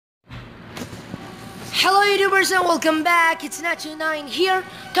Hello YouTubers and welcome back, it's Nacho9 here,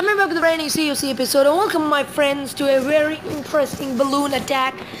 coming back with a brand new COC episode, and welcome my friends to a very interesting balloon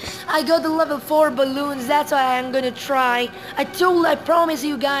attack. I got the level 4 balloons, that's why I'm gonna try. I promise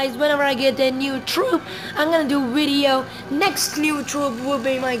you guys, whenever I get a new troop, I'm gonna do video. Next new troop will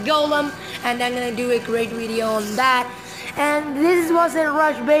be my golem, and I'm gonna do a great video on that. And this was a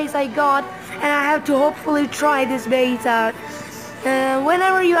rush base I got, and I have to hopefully try this base out.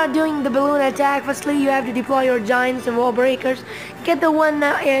 Whenever you are doing the balloon attack, firstly you have to deploy your giants and wall breakers. Get the one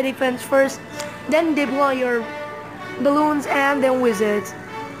air defense first, then deploy your balloons and then wizards.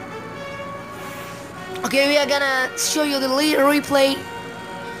 Okay, we are gonna show you the replay.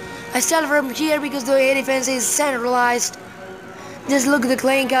 I start from here because the air defense is centralized. Just look at the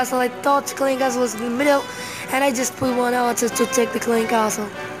Clay Castle. I thought the Clay Castle was in the middle, and I just put one out to take the Clay Castle.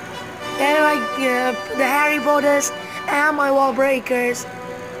 Then I put the Harry Potters and my wall breakers.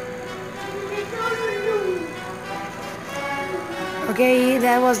 Okay,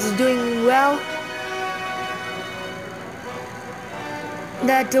 that was doing well.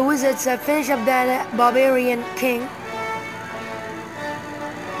 That the wizards finish up that barbarian king.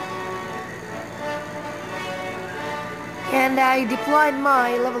 And I deployed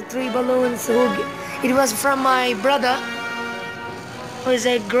my level 3 balloons. It was from my brother, who is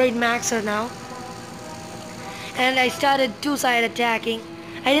a great maxer now. And I started two-side attacking.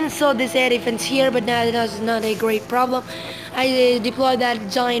 I didn't saw this air defense here, but now that was not a great problem. I deployed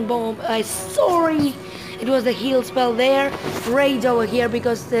that giant bomb. Sorry, it was the heal spell there. Rage over here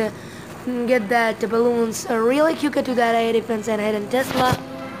because get that balloons really quicker to that air defense and head and Tesla.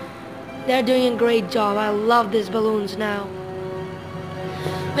 They're doing a great job. I love these balloons now.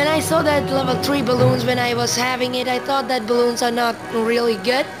 When I saw that level 3 balloons when I was having it, I thought that balloons are not really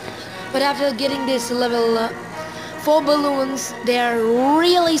good. But after getting this level 4 balloons, they are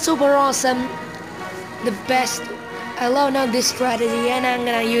really super awesome. The best. I love now this strategy, and I'm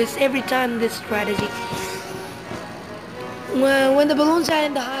gonna use every time this strategy. When the balloons are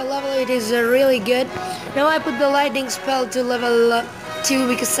in the high level, it is really good. Now I put the lightning spell to level 2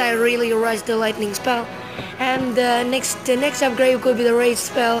 because I really rushed the lightning spell. And the next upgrade could be the rage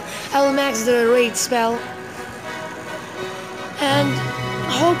spell. I will max the rage spell. And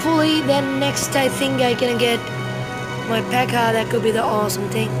hopefully then next I think I can get my P.E.K.K.A. That could be the awesome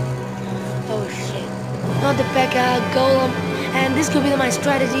thing. Oh shit. Not the P.E.K.K.A. Golem. And this could be my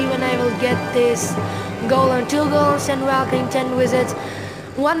strategy when I will get this Golem. 2 golems, 10 Valkyrie, 10 wizards,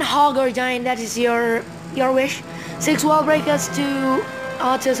 1 hog or giant, that is your wish. 6 wall breakers, 2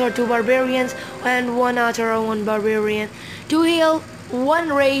 archers or 2 barbarians, and 1 archer or 1 barbarian. 2 heal,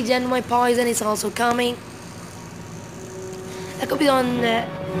 1 rage, and my poison is also coming. That could be on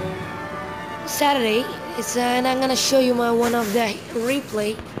Saturday. And I'm gonna show you one of the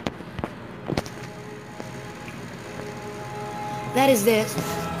replay. That is this.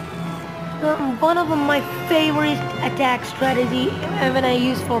 One of my favorite attack strategy when I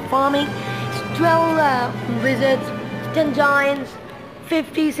use for farming is 12 wizards, 10 giants,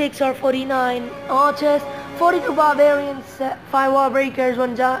 56 or 49 archers, 42 barbarians, 5 wall breakers,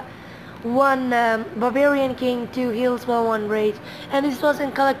 1 barbarian king, 2 heal spell, 1 rage. And this was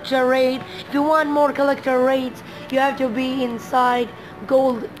in collector raid. If you want more collector raids, you have to be inside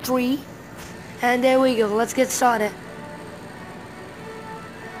gold 3. And there we go, let's get started.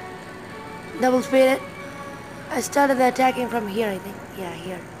 Double speed it. I started the attacking from here, I think. Yeah,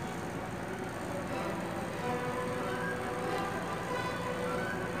 here.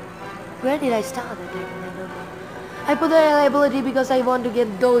 Where did I start attacking? I don't know. I put the ability because I want to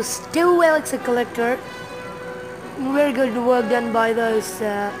get those 2 elixir collector. Very good work done by those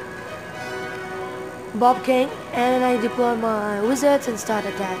Bob King. And I deploy my wizards and start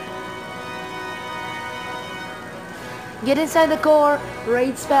attack. Get inside the core,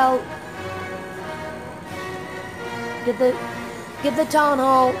 raid spell. Get the town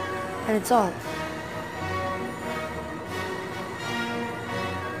hall, and it's all.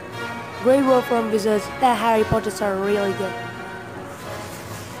 Great work from wizards. The Harry Potters are really good.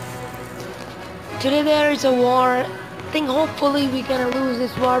 Today there is a war. I think hopefully we can lose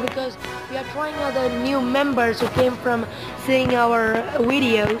this war because we are trying out the new members who came from seeing our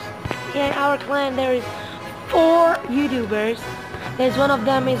videos. In our clan there is 4 YouTubers. There's one of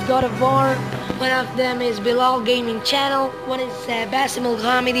them is God of War, one of them is Bilal Gaming Channel, one is Basimil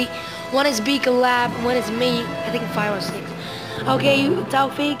Comedy, one is Beacon Lab, one is me, I think 5 or 6. Okay,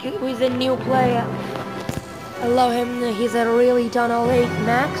 Taufik, who is a new player. I love him, he's a really Tunnel 8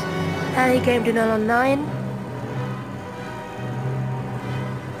 max, and he came to Tunnel 9.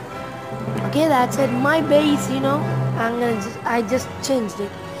 Okay, that's it, my base, you know, I just changed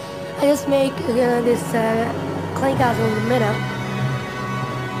it. I just make this clay castle in the middle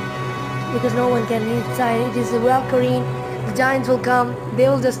because no one can inside. It is well green. The giants will come. They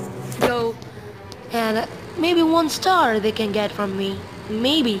will just go, and maybe 1 star they can get from me.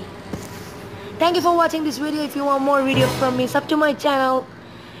 Maybe. Thank you for watching this video. If you want more videos from me, sub to my channel.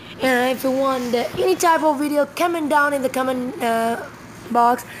 And if you want any type of video, comment down in the comment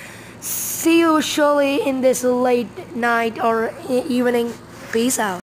box. See you surely in this late night or evening. Peace out.